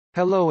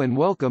Hello and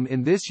welcome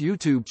in this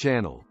YouTube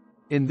channel.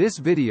 In this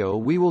video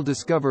we will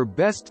discover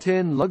best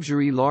 10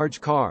 luxury large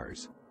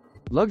cars.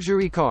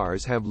 Luxury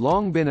cars have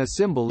long been a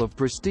symbol of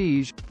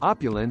prestige,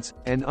 opulence,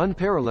 and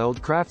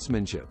unparalleled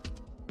craftsmanship.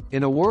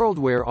 In a world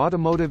where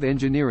automotive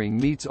engineering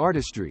meets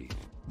artistry,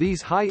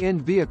 these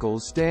high-end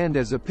vehicles stand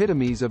as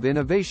epitomes of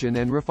innovation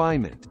and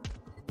refinement.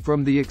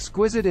 From the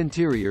exquisite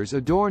interiors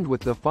adorned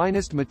with the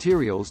finest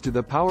materials to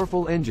the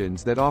powerful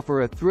engines that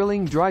offer a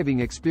thrilling driving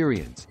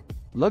experience,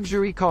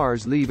 luxury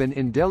cars leave an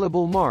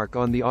indelible mark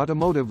on the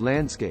automotive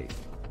landscape.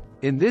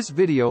 In this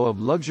video of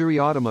luxury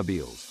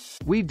automobiles,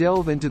 we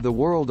delve into the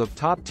world of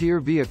top-tier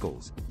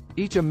vehicles,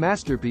 each a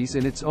masterpiece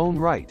in its own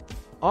right,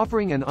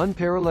 offering an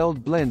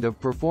unparalleled blend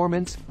of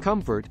performance,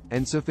 comfort,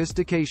 and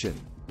sophistication.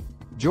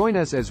 Join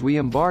us as we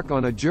embark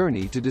on a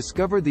journey to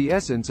discover the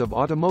essence of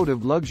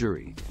automotive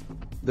luxury.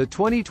 The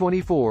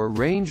 2024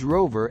 Range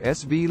Rover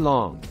SV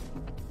Long.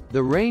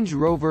 The Range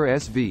Rover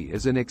SV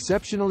is an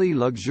exceptionally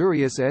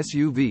luxurious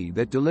SUV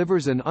that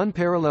delivers an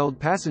unparalleled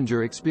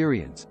passenger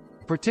experience,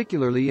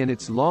 particularly in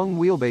its long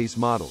wheelbase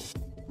model.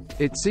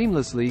 It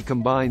seamlessly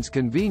combines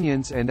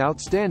convenience and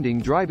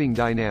outstanding driving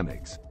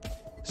dynamics.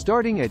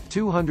 Starting at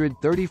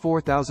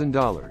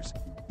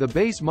 $234,000, the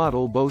base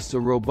model boasts a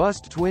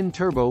robust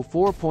twin-turbo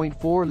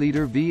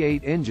 4.4-liter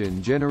V8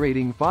 engine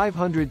generating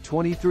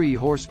 523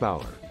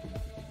 horsepower.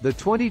 The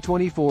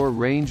 2024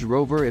 Range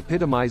Rover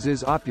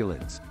epitomizes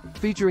opulence,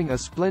 featuring a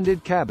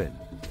splendid cabin,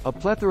 a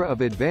plethora of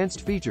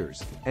advanced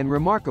features, and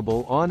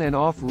remarkable on- and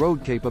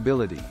off-road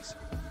capabilities.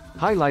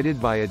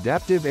 Highlighted by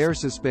adaptive air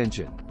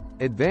suspension,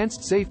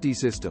 advanced safety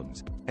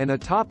systems, and a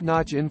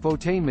top-notch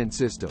infotainment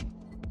system,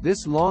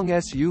 this long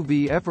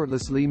SUV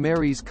effortlessly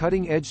marries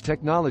cutting-edge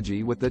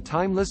technology with the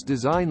timeless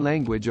design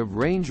language of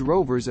Range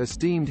Rover's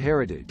esteemed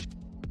heritage.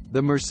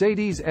 The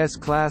Mercedes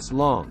S-Class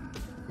Long.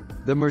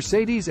 The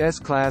Mercedes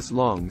S-Class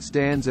Long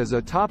stands as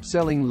a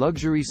top-selling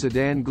luxury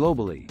sedan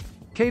globally,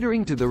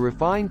 catering to the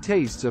refined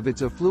tastes of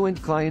its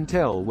affluent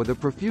clientele with a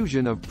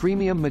profusion of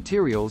premium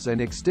materials and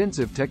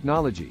extensive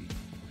technology.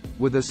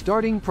 With a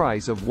starting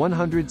price of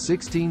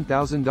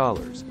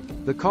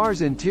 $116,000, the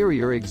car's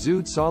interior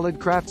exudes solid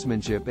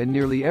craftsmanship and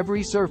nearly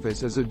every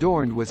surface is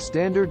adorned with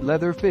standard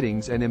leather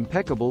fittings and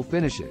impeccable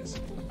finishes.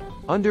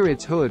 Under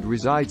its hood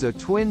resides a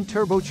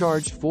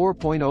twin-turbocharged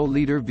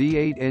 4.0-liter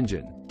V8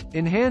 engine,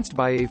 enhanced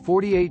by a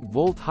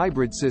 48-volt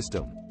hybrid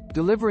system,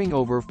 delivering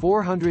over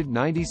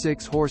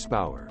 496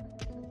 horsepower.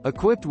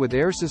 Equipped with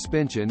air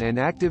suspension and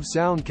active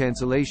sound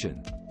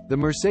cancellation, the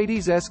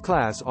Mercedes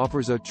S-Class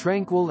offers a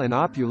tranquil and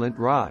opulent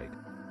ride.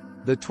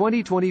 The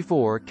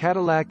 2024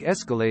 Cadillac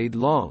Escalade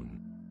Long.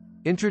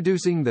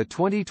 Introducing the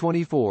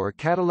 2024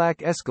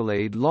 Cadillac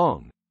Escalade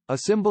Long, a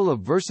symbol of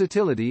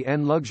versatility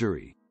and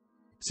luxury.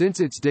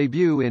 Since its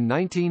debut in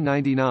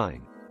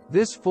 1999,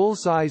 this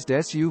full-sized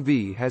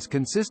SUV has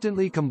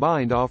consistently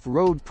combined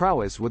off-road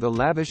prowess with a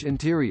lavish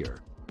interior.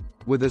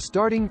 With a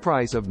starting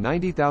price of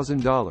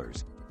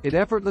 $90,000, it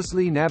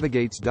effortlessly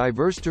navigates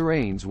diverse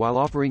terrains while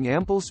offering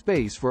ample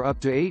space for up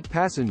to 8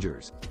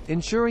 passengers,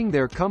 ensuring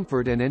their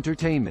comfort and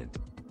entertainment.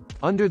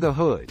 Under the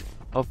hood,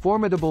 a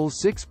formidable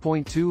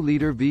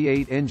 6.2-liter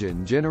V8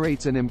 engine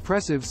generates an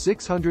impressive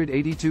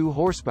 682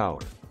 horsepower,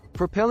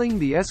 propelling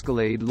the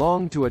Escalade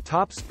Long to a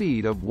top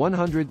speed of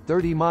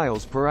 130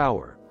 miles per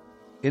hour.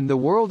 In the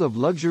world of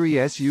luxury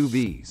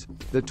SUVs,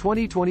 the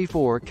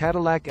 2024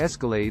 Cadillac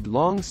Escalade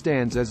Long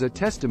stands as a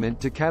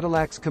testament to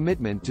Cadillac's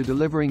commitment to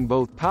delivering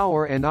both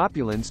power and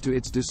opulence to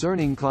its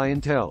discerning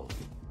clientele.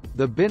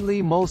 The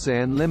Bentley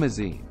Mulsanne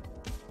Limousine.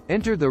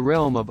 Enter the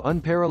realm of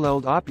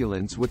unparalleled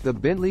opulence with the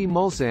Bentley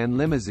Mulsanne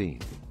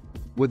Limousine.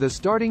 With a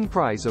starting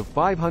price of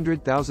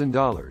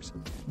 $500,000,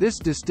 this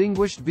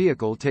distinguished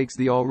vehicle takes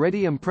the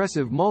already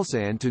impressive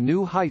Mulsanne to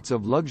new heights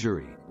of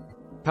luxury.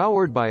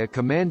 Powered by a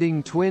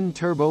commanding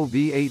twin-turbo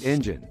V8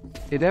 engine,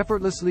 it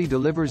effortlessly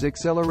delivers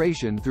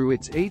acceleration through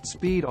its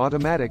 8-speed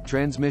automatic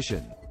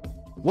transmission.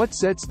 What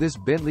sets this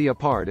Bentley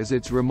apart is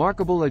its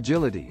remarkable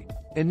agility,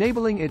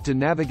 enabling it to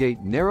navigate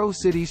narrow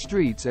city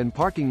streets and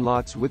parking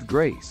lots with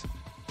grace.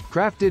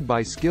 Crafted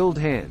by skilled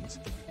hands,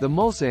 the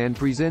Mulsanne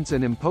presents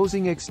an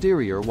imposing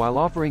exterior while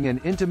offering an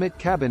intimate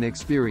cabin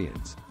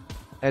experience.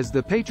 As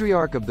the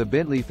patriarch of the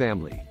Bentley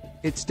family,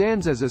 it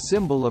stands as a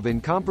symbol of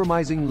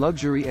uncompromising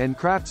luxury and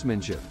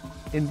craftsmanship,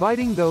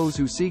 inviting those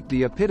who seek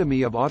the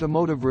epitome of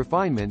automotive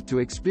refinement to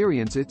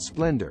experience its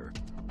splendor.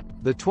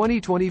 The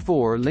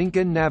 2024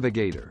 Lincoln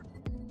Navigator.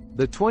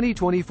 The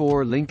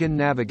 2024 Lincoln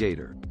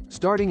Navigator,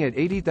 starting at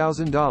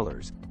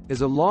 $80,000,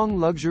 is a long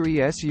luxury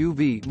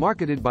SUV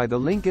marketed by the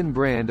Lincoln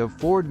brand of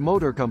Ford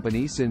Motor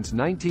Company since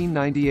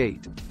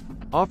 1998.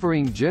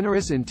 Offering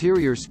generous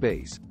interior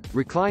space,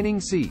 reclining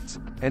seats,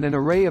 and an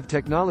array of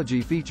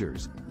technology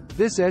features,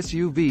 this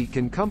SUV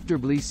can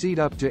comfortably seat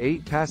up to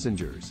 8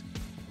 passengers.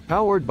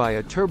 Powered by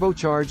a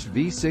turbocharged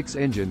V6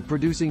 engine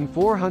producing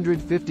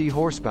 450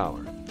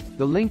 horsepower,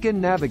 the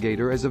Lincoln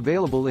Navigator is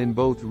available in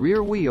both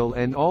rear-wheel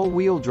and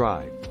all-wheel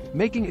drive,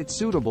 making it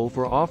suitable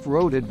for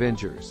off-road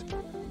adventures.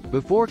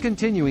 Before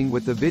continuing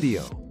with the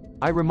video,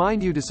 I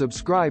remind you to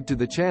subscribe to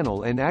the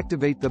channel and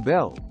activate the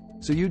bell,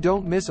 so you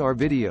don't miss our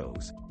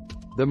videos.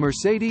 The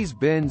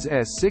Mercedes-Benz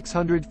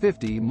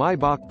S650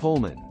 Maybach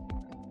Pullman.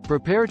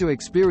 Prepare to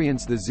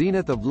experience the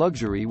zenith of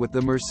luxury with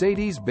the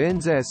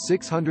Mercedes-Benz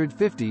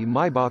S650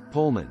 Maybach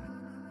Pullman.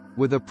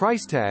 With a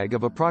price tag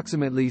of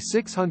approximately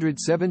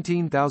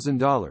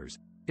 $617,000,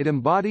 it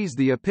embodies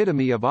the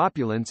epitome of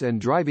opulence and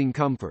driving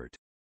comfort.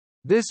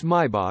 This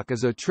Maybach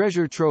is a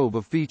treasure trove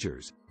of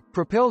features,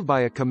 propelled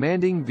by a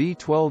commanding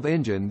V12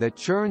 engine that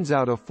churns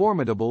out a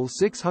formidable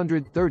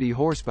 630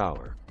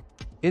 horsepower.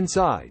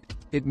 Inside,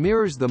 it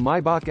mirrors the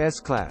Maybach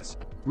S-Class,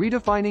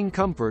 redefining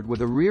comfort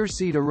with a rear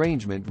seat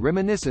arrangement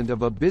reminiscent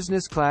of a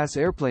business-class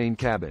airplane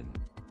cabin.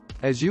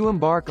 As you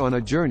embark on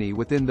a journey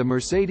within the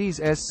Mercedes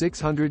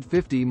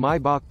S650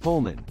 Maybach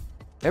Pullman,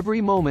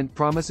 every moment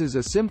promises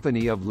a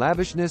symphony of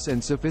lavishness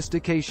and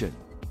sophistication,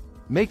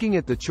 making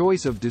it the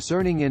choice of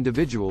discerning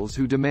individuals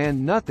who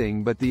demand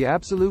nothing but the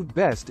absolute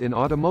best in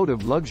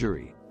automotive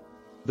luxury.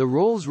 The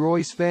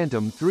Rolls-Royce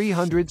Phantom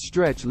 300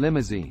 Stretch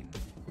Limousine.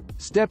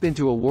 Step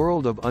into a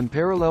world of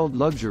unparalleled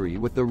luxury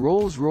with the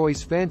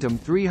Rolls-Royce Phantom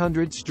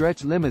 300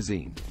 Stretch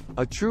Limousine,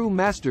 a true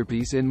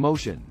masterpiece in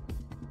motion.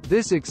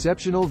 This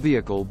exceptional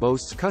vehicle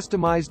boasts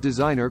customized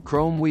designer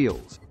chrome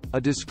wheels, a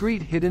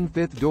discreet hidden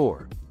fifth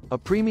door, a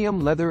premium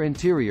leather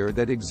interior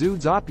that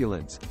exudes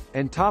opulence,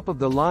 and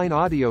top-of-the-line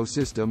audio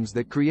systems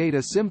that create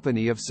a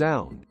symphony of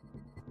sound.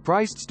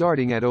 Priced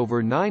starting at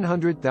over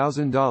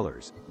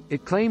 $900,000,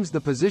 it claims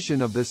the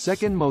position of the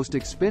second most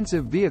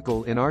expensive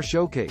vehicle in our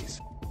showcase.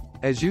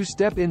 As you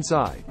step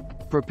inside,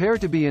 prepare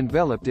to be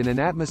enveloped in an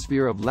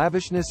atmosphere of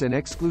lavishness and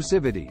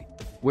exclusivity,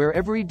 where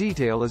every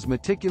detail is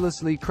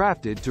meticulously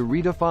crafted to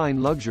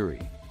redefine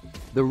luxury.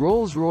 The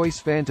Rolls-Royce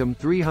Phantom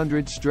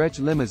 300 Stretch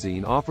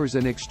Limousine offers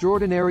an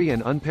extraordinary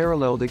and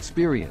unparalleled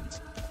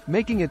experience,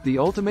 making it the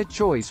ultimate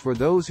choice for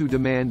those who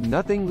demand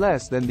nothing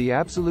less than the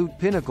absolute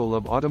pinnacle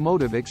of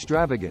automotive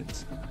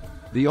extravagance.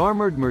 The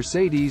armored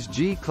Mercedes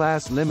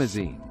G-Class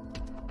Limousine.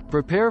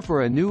 Prepare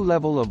for a new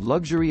level of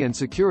luxury and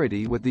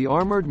security with the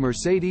armored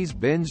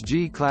Mercedes-Benz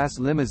G-Class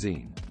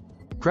Limousine.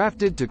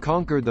 Crafted to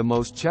conquer the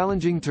most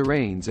challenging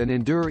terrains and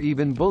endure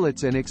even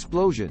bullets and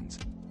explosions,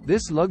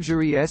 this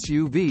luxury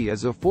SUV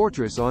is a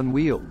fortress on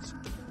wheels.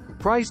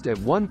 Priced at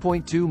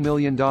 $1.2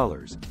 million,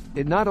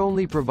 it not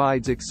only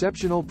provides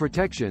exceptional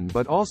protection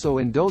but also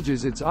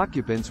indulges its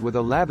occupants with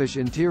a lavish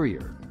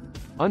interior.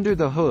 Under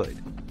the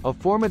hood, a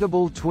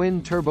formidable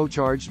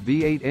twin-turbocharged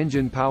V8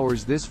 engine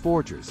powers this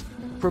fortress,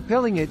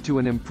 propelling it to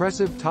an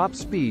impressive top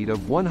speed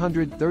of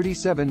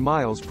 137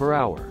 miles per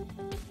hour.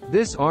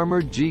 This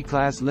armored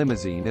G-Class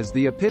limousine is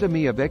the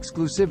epitome of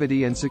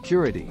exclusivity and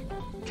security,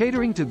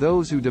 catering to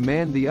those who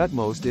demand the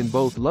utmost in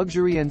both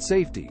luxury and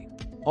safety,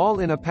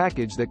 all in a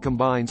package that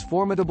combines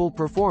formidable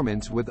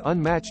performance with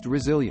unmatched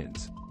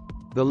resilience.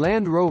 The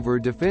Land Rover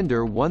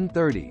Defender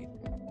 130.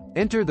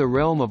 Enter the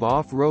realm of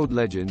off-road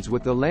legends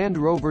with the Land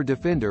Rover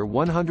Defender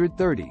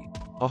 130,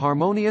 a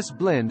harmonious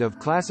blend of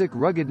classic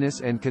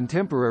ruggedness and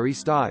contemporary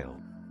style.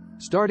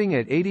 Starting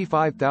at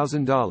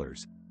 $85,000,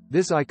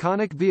 this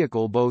iconic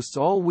vehicle boasts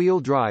all-wheel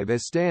drive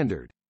as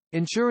standard,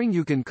 ensuring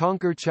you can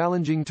conquer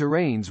challenging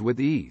terrains with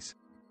ease.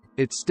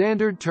 Its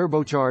standard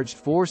turbocharged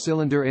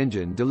four-cylinder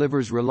engine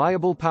delivers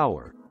reliable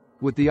power,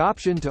 with the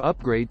option to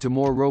upgrade to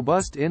more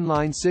robust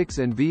inline-6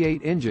 and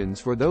V8 engines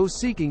for those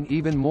seeking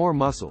even more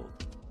muscle.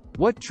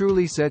 What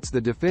truly sets the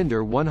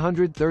Defender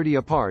 130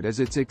 apart is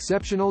its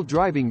exceptional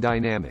driving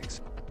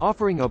dynamics,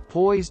 offering a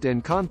poised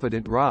and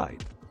confident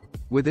ride.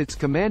 With its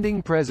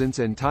commanding presence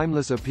and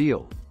timeless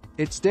appeal,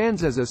 it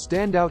stands as a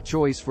standout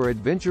choice for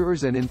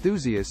adventurers and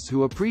enthusiasts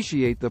who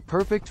appreciate the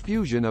perfect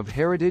fusion of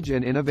heritage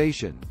and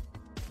innovation.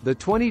 The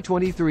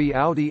 2023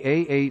 Audi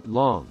A8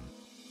 Long.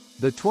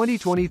 The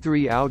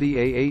 2023 Audi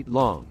A8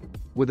 Long,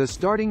 with a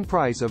starting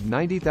price of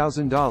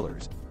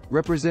 $90,000,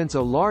 represents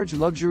a large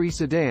luxury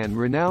sedan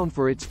renowned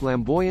for its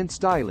flamboyant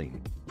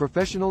styling,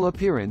 professional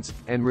appearance,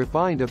 and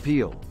refined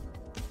appeal.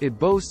 It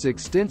boasts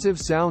extensive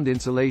sound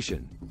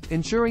insulation,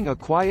 ensuring a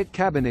quiet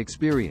cabin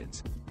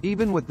experience,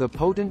 even with the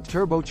potent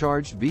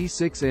turbocharged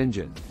V6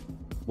 engine.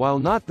 While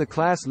not the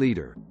class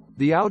leader,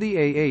 the Audi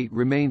A8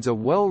 remains a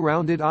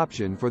well-rounded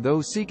option for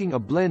those seeking a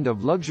blend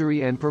of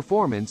luxury and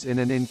performance in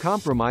an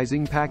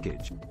uncompromising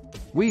package.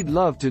 We'd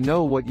love to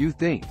know what you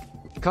think.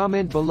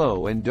 Comment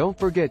below and don't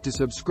forget to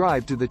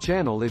subscribe to the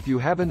channel if you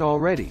haven't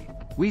already.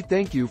 We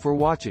thank you for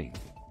watching.